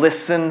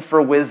 listen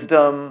for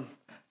wisdom,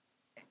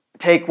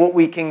 take what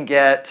we can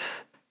get,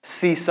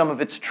 see some of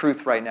its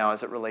truth right now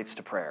as it relates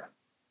to prayer?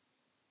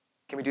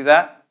 Can we do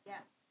that? Yeah.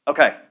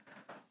 Okay.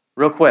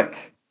 Real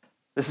quick.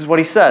 This is what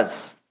he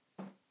says.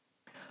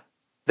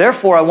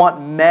 Therefore, I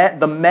want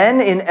the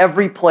men in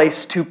every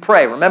place to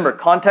pray. Remember,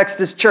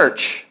 context is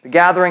church, the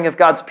gathering of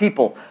God's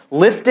people,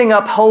 lifting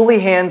up holy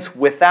hands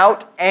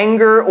without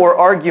anger or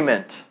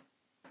argument.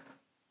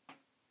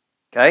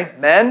 Okay,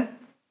 men,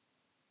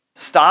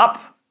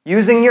 stop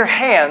using your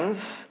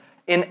hands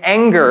in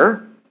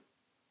anger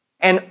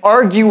and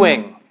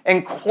arguing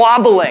and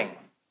quabbling,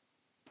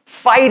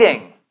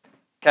 fighting.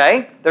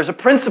 Okay? There's a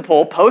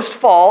principle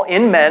post-fall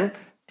in men.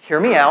 Hear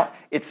me out.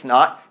 It's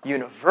not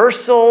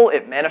universal.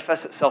 It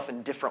manifests itself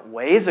in different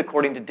ways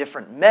according to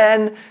different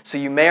men. So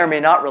you may or may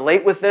not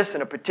relate with this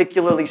in a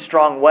particularly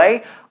strong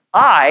way.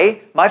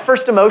 My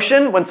first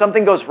emotion when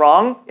something goes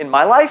wrong in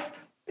my life,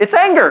 it's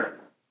anger.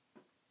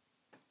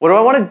 What do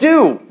I want to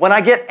do when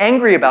I get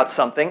angry about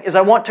something is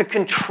I want to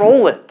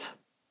control it.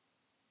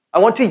 I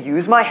want to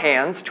use my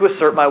hands to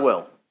assert my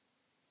will.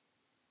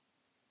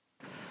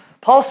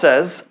 Paul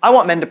says, I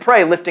want men to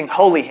pray lifting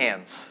holy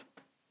hands.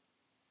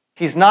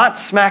 He's not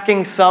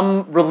smacking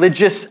some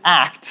religious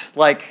act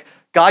like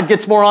God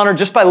gets more honor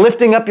just by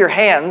lifting up your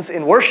hands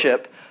in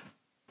worship.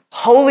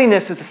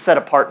 Holiness is a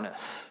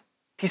set-apartness.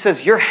 He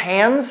says your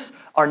hands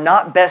are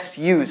not best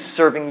used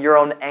serving your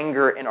own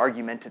anger and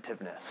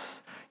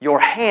argumentativeness.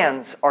 Your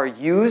hands are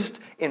used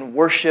in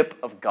worship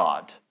of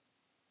God.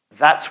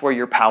 That's where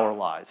your power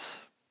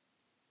lies.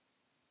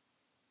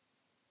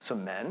 So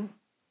men,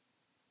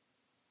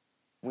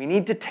 we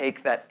need to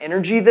take that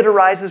energy that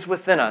arises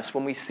within us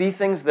when we see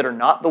things that are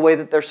not the way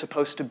that they're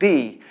supposed to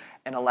be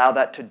and allow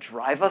that to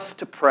drive us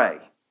to pray,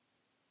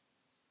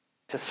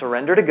 to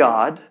surrender to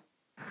God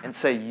and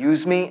say,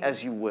 use me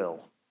as you will.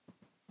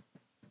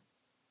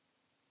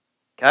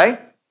 Okay?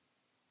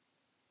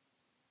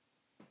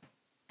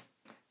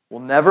 We'll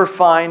never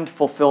find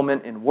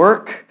fulfillment in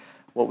work,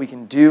 what we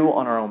can do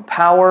on our own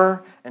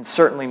power, and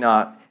certainly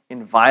not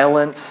in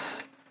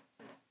violence.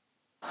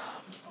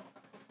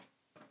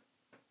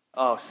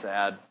 Oh,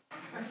 sad.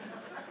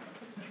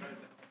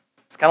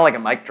 It's kind of like a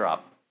mic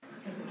drop.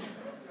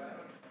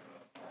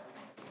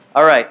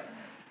 All right.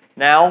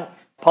 Now,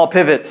 Paul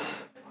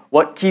pivots.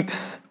 What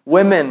keeps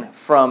women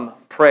from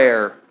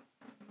prayer?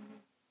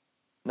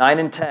 9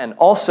 and 10.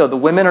 Also, the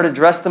women are to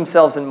dress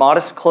themselves in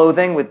modest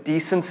clothing with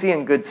decency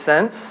and good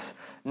sense,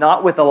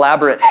 not with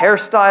elaborate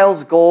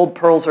hairstyles, gold,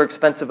 pearls, or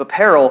expensive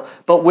apparel,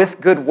 but with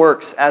good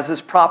works, as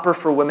is proper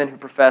for women who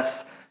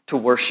profess to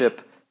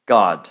worship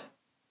God.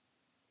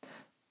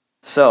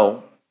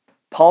 So,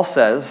 Paul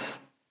says,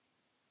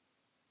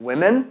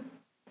 women,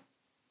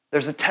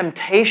 there's a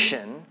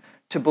temptation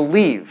to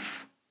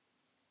believe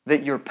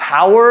that your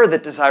power,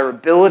 that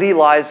desirability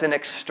lies in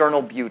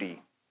external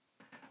beauty.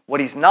 What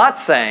he's not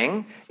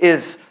saying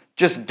is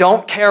just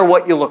don't care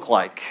what you look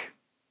like.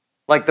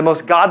 Like the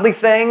most godly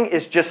thing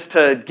is just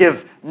to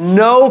give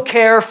no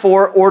care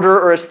for order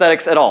or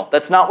aesthetics at all.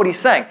 That's not what he's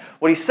saying.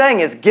 What he's saying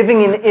is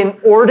giving an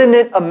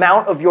inordinate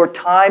amount of your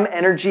time,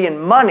 energy,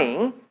 and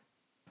money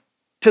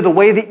to the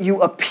way that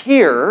you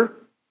appear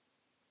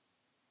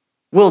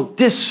will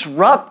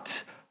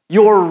disrupt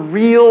your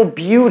real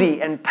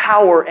beauty and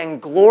power and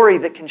glory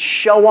that can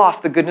show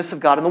off the goodness of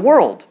God in the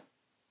world.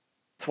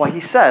 That's why he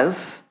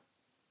says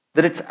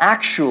that it's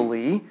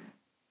actually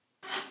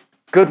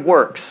good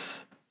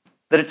works,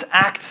 that it's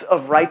acts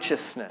of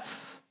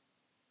righteousness.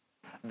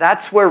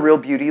 That's where real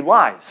beauty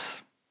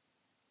lies.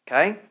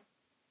 Okay?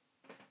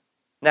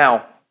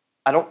 Now,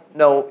 I don't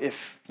know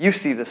if you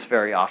see this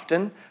very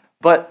often,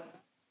 but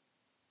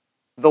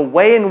the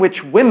way in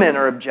which women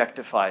are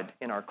objectified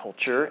in our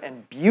culture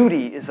and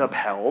beauty is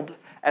upheld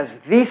as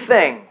the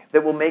thing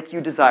that will make you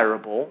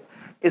desirable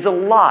is a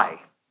lie.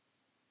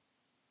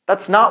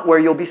 That's not where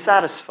you'll be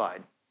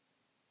satisfied.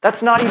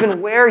 That's not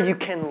even where you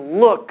can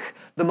look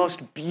the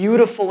most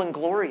beautiful and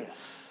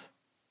glorious.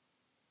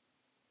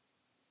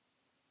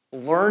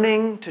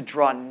 Learning to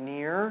draw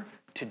near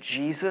to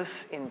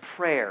Jesus in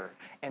prayer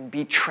and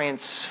be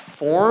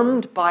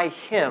transformed by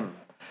Him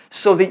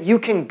so that you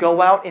can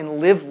go out and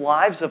live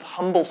lives of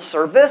humble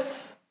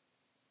service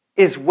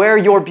is where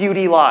your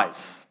beauty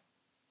lies.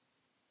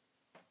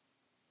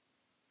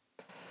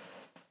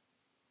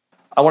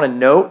 I want to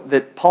note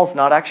that Paul's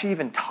not actually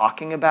even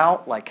talking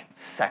about like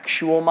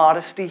sexual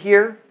modesty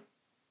here.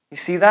 You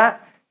see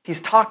that?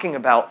 He's talking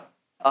about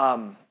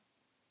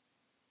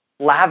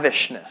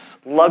lavishness,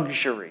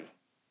 luxury.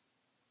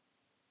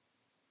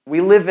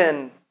 We live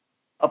in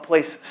a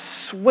place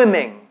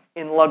swimming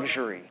in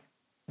luxury.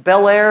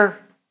 Bel Air,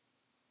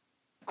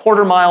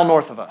 quarter mile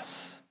north of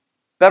us.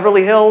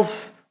 Beverly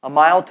Hills, a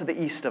mile to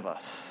the east of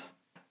us.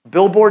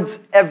 Billboards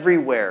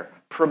everywhere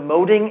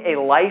promoting a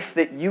life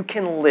that you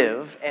can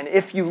live, and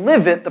if you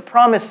live it, the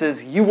promise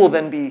is you will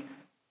then be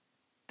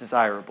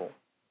desirable.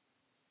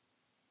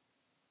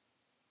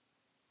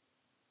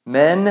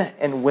 Men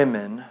and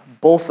women,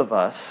 both of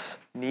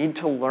us, need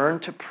to learn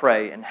to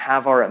pray and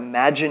have our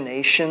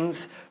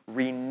imaginations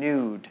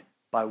renewed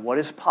by what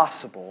is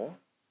possible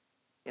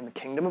in the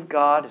kingdom of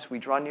God as we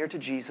draw near to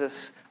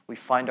Jesus. We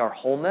find our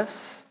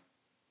wholeness,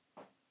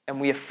 and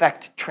we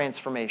effect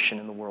transformation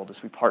in the world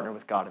as we partner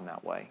with God in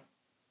that way.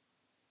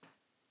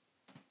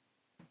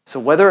 So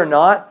whether or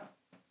not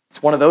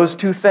it's one of those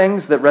two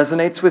things that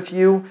resonates with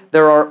you,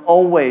 there are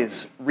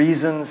always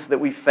reasons that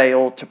we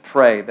fail to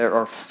pray. There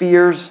are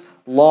fears,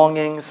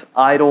 longings,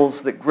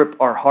 idols that grip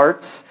our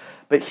hearts.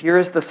 But here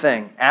is the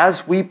thing.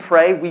 As we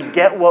pray, we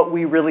get what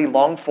we really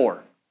long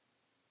for.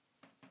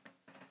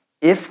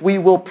 If we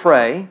will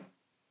pray,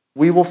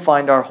 we will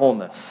find our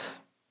wholeness.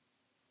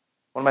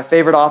 One of my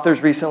favorite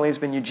authors recently has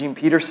been Eugene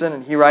Peterson,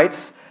 and he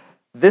writes,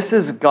 "This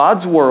is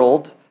God's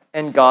world,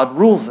 and God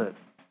rules it.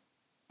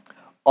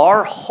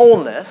 Our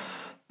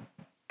wholeness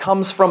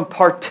comes from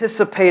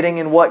participating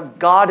in what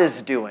God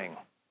is doing,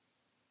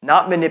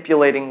 not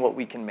manipulating what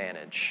we can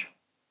manage.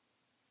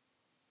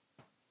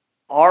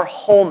 Our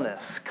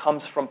wholeness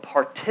comes from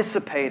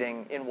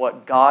participating in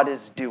what God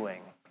is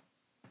doing,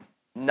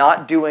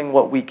 not doing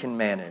what we can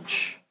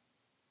manage."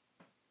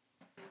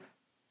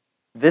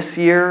 This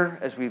year,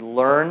 as we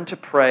learn to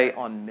pray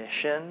on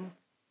mission,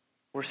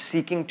 we're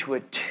seeking to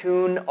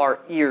attune our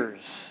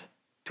ears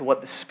to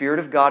what the Spirit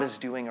of God is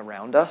doing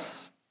around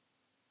us,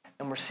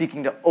 and we're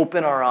seeking to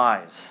open our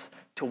eyes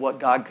to what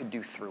God could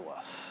do through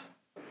us.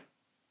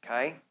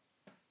 Okay?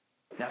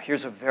 Now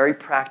here's a very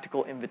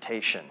practical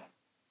invitation.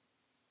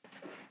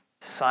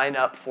 Sign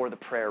up for the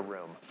prayer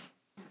room.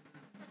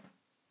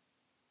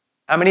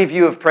 How many of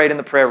you have prayed in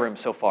the prayer room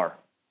so far?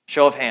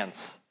 Show of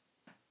hands.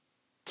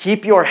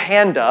 Keep your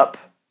hand up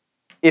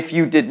if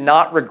you did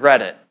not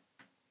regret it.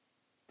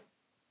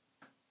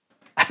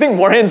 I think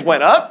more hands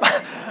went up.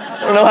 I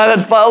don't know how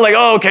that's possible. Like,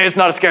 oh, okay, it's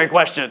not a scary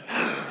question.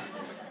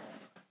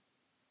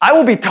 I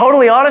will be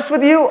totally honest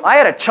with you. I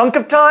had a chunk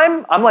of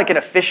time. I'm like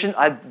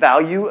I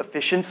value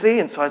efficiency.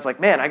 And so I was like,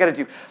 man, I got to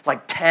do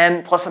like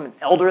 10, plus I'm an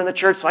elder in the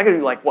church. So I got to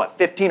do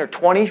 15 or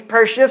 20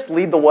 prayer shifts,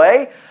 lead the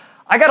way.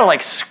 I got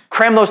to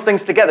cram those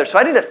things together. So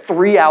I did a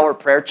 3-hour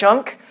prayer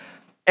chunk.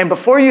 And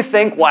before you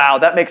think, wow,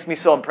 that makes me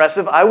so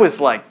impressive, I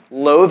was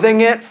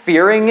loathing it,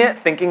 fearing it,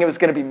 thinking it was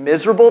going to be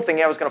miserable,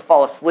 thinking I was going to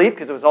fall asleep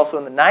because it was also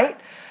in the night.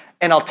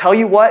 And I'll tell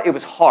you what, it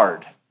was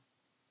hard.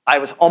 I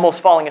was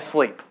almost falling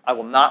asleep. I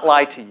will not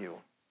lie to you.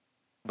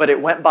 But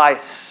it went by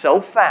so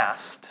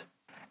fast,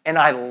 and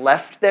I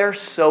left there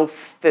so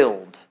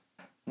filled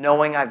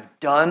knowing I've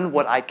done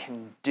what I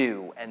can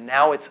do, and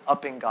now it's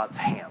up in God's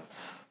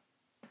hands.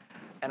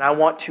 And I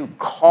want to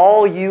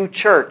call you,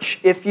 church,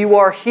 if you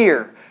are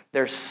here,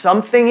 there's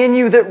something in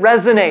you that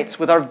resonates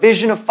with our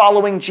vision of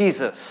following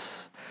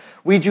Jesus.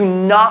 We do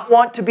not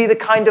want to be the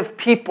kind of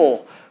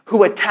people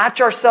who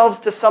attach ourselves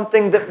to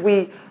something that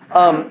we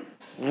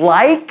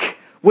like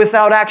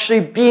without actually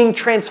being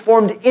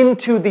transformed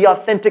into the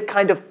authentic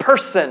kind of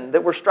person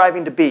that we're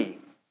striving to be.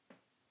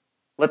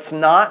 Let's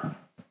not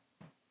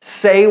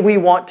say we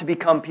want to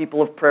become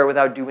people of prayer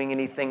without doing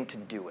anything to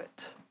do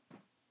it.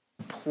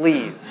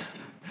 Please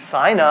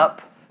sign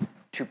up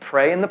to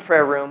pray in the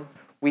prayer room.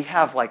 We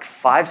have like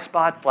 5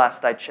 spots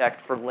last I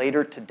checked for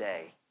later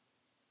today.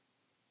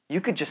 You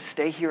could just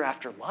stay here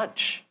after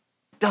lunch.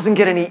 It doesn't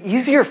get any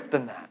easier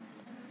than that.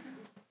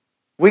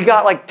 We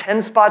got like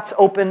 10 spots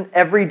open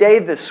every day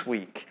this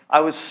week. I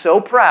was so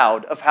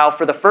proud of how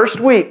for the first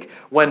week,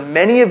 when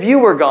many of you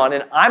were gone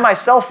and I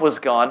myself was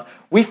gone,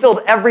 we filled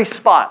every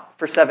spot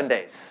for 7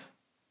 days.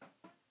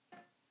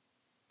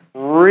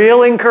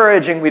 Real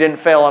encouraging we didn't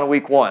fail on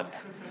week 1.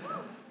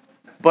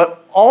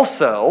 But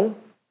also,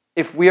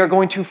 if we are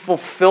going to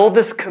fulfill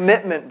this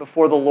commitment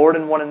before the Lord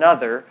and one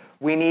another,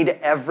 we need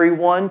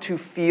everyone to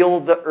feel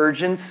the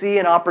urgency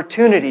and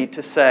opportunity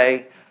to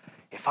say,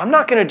 if I'm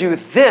not going to do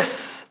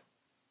this,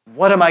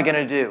 what am I going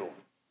to do?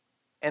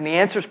 And the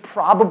answer is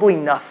probably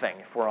nothing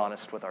if we're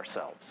honest with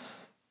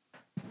ourselves.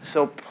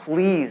 So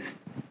please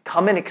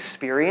come and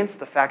experience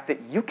the fact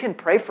that you can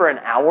pray for an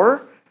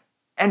hour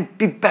and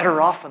be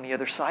better off on the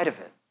other side of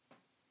it.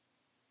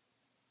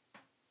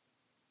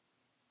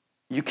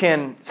 You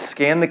can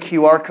scan the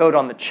QR code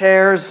on the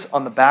chairs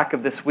on the back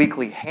of this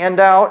weekly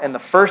handout, and the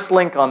first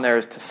link on there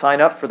is to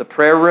sign up for the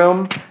prayer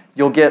room.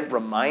 You'll get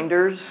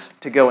reminders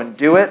to go and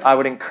do it. I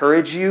would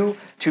encourage you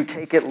to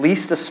take at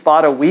least a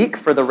spot a week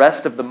for the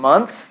rest of the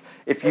month.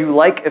 If you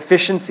like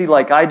efficiency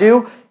like I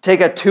do,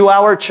 take a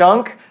 2-hour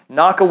chunk,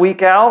 knock a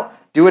week out,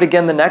 do it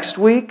again the next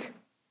week.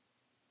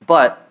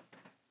 But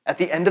at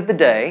the end of the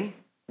day,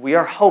 we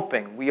are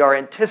hoping, we are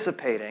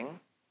anticipating,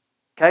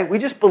 okay? We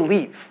just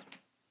believe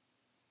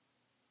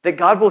that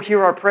God will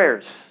hear our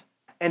prayers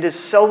and is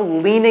so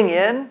leaning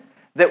in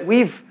that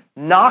we've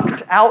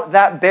knocked out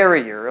that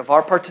barrier of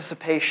our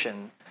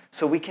participation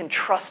so we can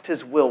trust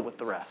His will with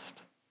the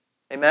rest.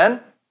 Amen?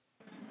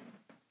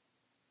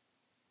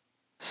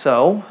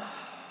 So,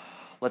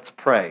 let's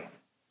pray.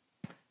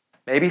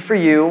 Maybe for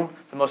you,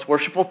 the most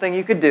worshipful thing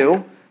you could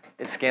do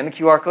is scan the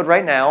QR code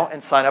right now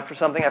and sign up for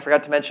something I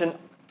forgot to mention.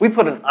 We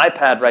put an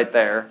iPad right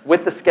there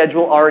with the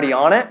schedule already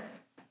on it.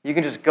 You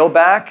can just go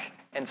back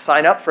and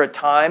sign up for a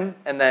time,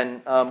 and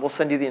then we'll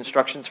send you the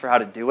instructions for how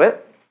to do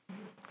it.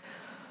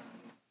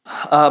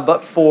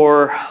 But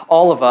for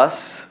all of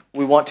us,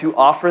 we want to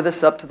offer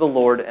this up to the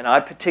Lord, and I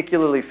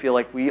particularly feel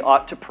like we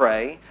ought to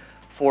pray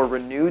for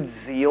renewed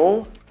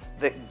zeal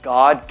that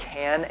God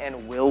can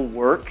and will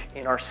work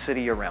in our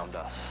city around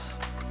us.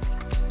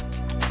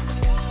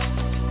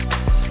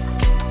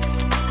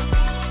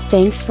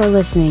 Thanks for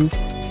listening.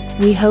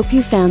 We hope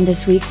you found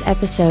this week's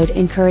episode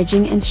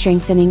encouraging and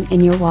strengthening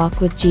in your walk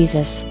with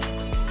Jesus.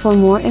 For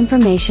more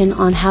information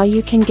on how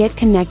you can get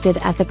connected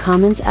at The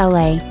Commons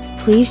LA,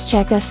 please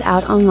check us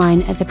out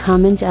online at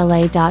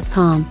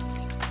thecommonsla.com.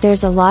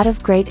 There's a lot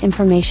of great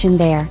information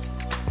there.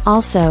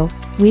 Also,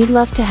 we'd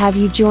love to have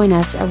you join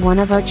us at one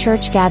of our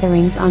church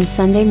gatherings on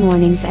Sunday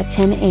mornings at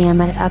 10 a.m.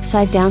 at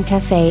Upside Down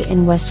Cafe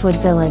in Westwood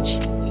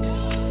Village.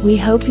 We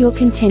hope you'll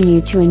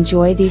continue to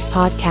enjoy these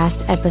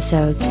podcast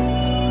episodes.